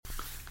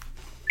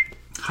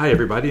Hi,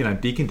 everybody, and I'm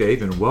Deacon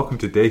Dave, and welcome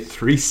to day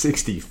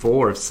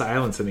 364 of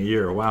Silence in a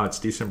Year. Wow, it's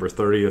December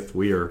 30th.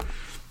 We are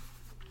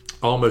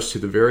almost to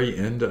the very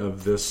end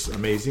of this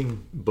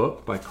amazing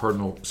book by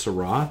Cardinal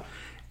Sarah.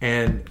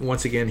 And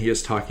once again, he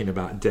is talking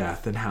about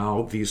death and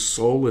how the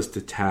soul is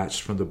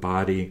detached from the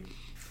body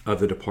of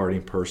the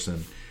departing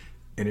person,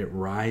 and it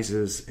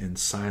rises in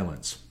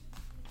silence.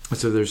 And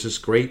so there's this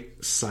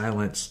great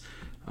silence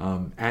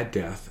at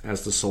death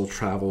as the soul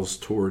travels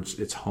towards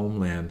its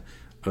homeland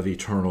of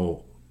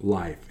eternal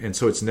life. And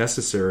so it's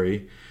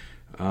necessary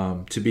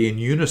to be in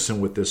unison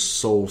with this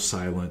soul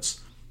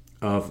silence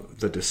of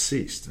the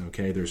deceased.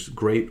 Okay, there's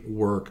great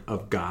work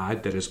of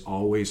God that is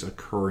always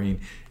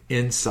occurring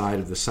inside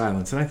of the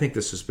silence. And I think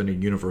this has been a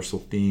universal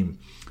theme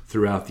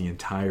throughout the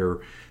entire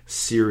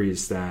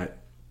series, that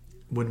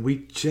when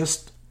we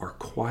just are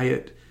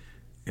quiet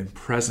and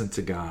present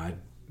to God,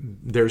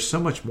 there's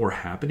so much more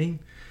happening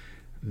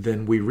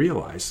than we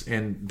realize.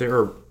 And there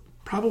are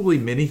probably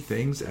many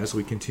things as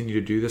we continue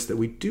to do this that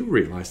we do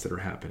realize that are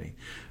happening,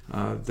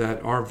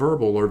 that are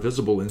verbal or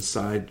visible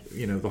inside,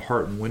 the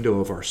heart and window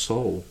of our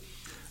soul.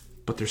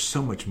 But there's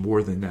so much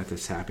more than that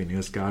that's happening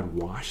as God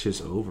washes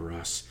over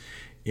us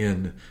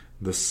in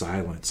the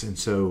silence. And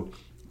so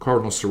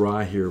Cardinal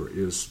Sarah here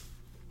is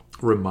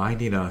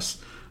reminding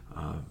us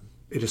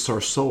it is our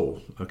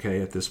soul,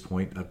 okay, at this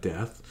point of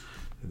death,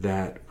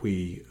 that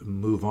we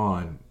move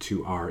on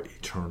to our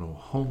eternal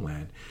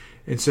homeland.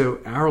 And so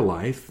our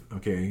life,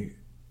 okay,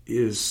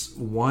 is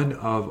one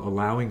of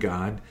allowing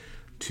God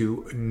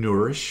to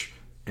nourish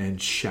and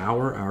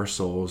shower our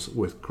souls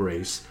with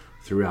grace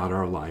throughout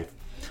our life,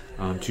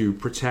 to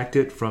protect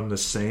it from the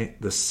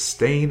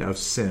stain of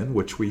sin,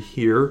 which we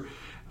hear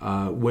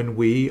when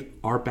we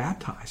are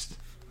baptized.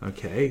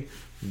 Okay,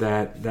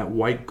 that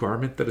white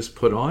garment that is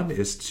put on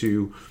is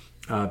to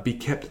be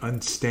kept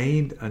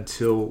unstained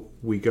until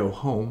we go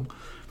home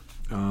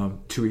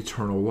to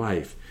eternal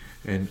life.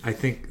 And I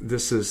think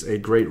this is a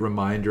great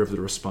reminder of the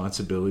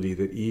responsibility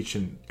that each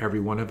and every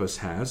one of us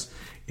has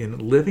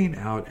in living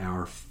out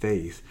our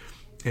faith.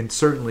 And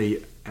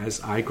certainly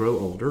as I grow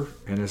older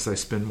and as I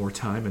spend more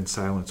time in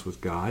silence with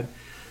God,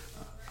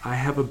 I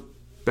have a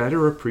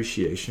better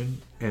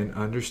appreciation and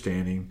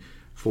understanding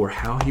for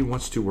how He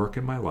wants to work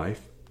in my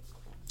life,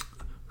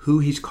 who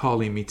He's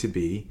calling me to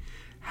be,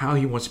 how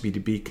He wants me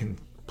to be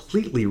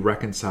completely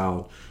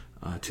reconciled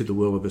to the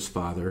will of His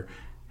Father,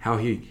 how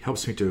He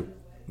helps me to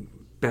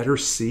better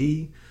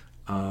see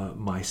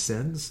my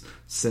sins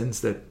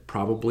that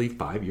probably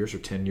 5 years or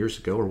 10 years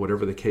ago, or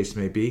whatever the case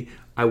may be,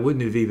 I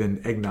wouldn't have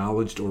even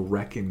acknowledged or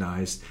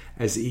recognized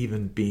as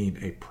even being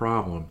a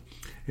problem.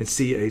 And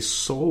see a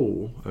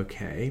soul,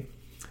 okay,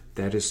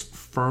 that is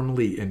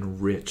firmly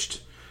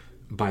enriched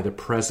by the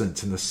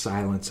presence and the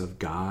silence of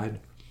God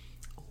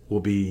will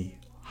be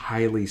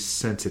highly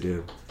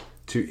sensitive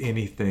to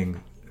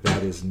anything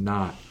that is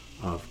not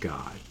of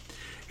God.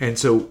 And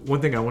so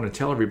one thing I want to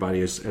tell everybody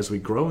is, as we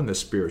grow in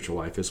this spiritual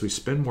life, as we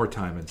spend more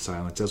time in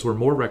silence, as we're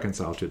more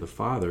reconciled to the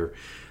Father,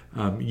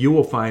 you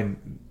will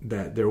find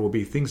that there will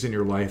be things in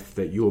your life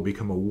that you will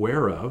become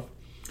aware of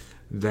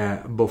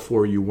that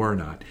before you were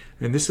not.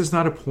 And this is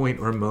not a point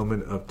or a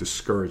moment of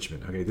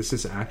discouragement. Okay, this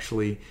is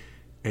actually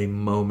a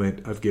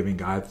moment of giving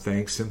God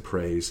thanks and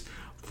praise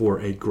for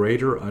a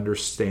greater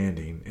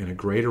understanding and a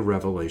greater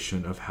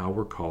revelation of how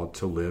we're called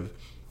to live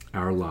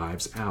our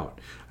lives out.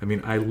 I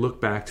mean, I look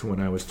back to when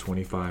I was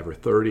 25 or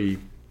 30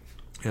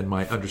 and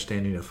my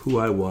understanding of who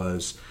I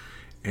was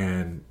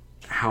and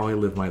how I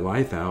live my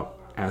life out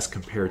as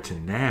compared to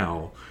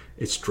now,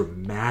 it's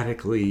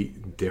dramatically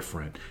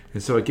different.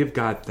 And so I give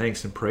God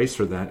thanks and praise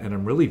for that. And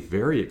I'm really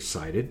very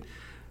excited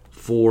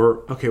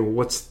for, okay, well,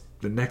 what's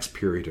the next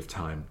period of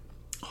time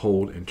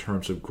hold in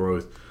terms of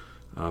growth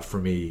for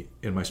me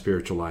in my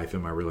spiritual life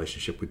and my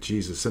relationship with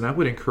Jesus. And I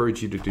would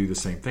encourage you to do the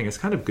same thing. It's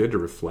kind of good to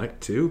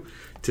reflect too,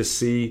 to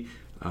see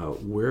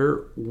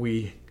where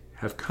we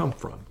have come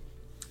from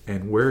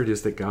and where it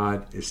is that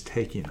God is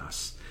taking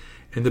us.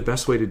 And the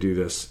best way to do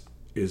this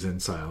is in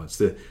silence.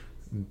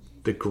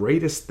 The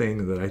greatest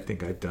thing that I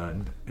think I've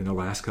done in the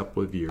last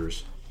couple of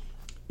years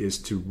is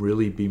to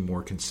really be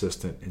more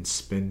consistent in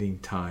spending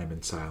time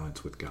in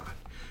silence with God.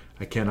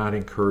 I cannot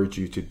encourage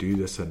you to do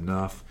this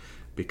enough,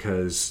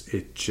 because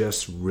it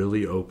just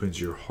really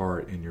opens your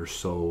heart and your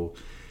soul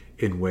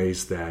in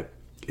ways that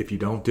if you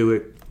don't do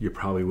it, you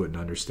probably wouldn't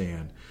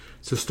understand.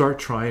 So start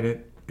trying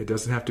it. It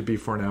doesn't have to be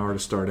for an hour to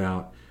start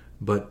out,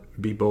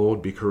 but be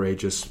bold, be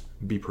courageous,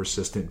 be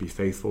persistent, be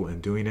faithful in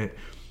doing it.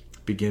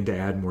 Begin to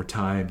add more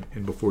time,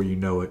 and before you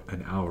know it,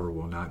 an hour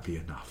will not be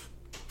enough.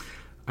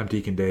 I'm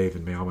Deacon Dave,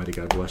 and may Almighty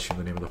God bless you in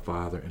the name of the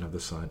Father, and of the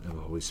Son, and of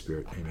the Holy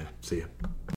Spirit. Amen. See ya.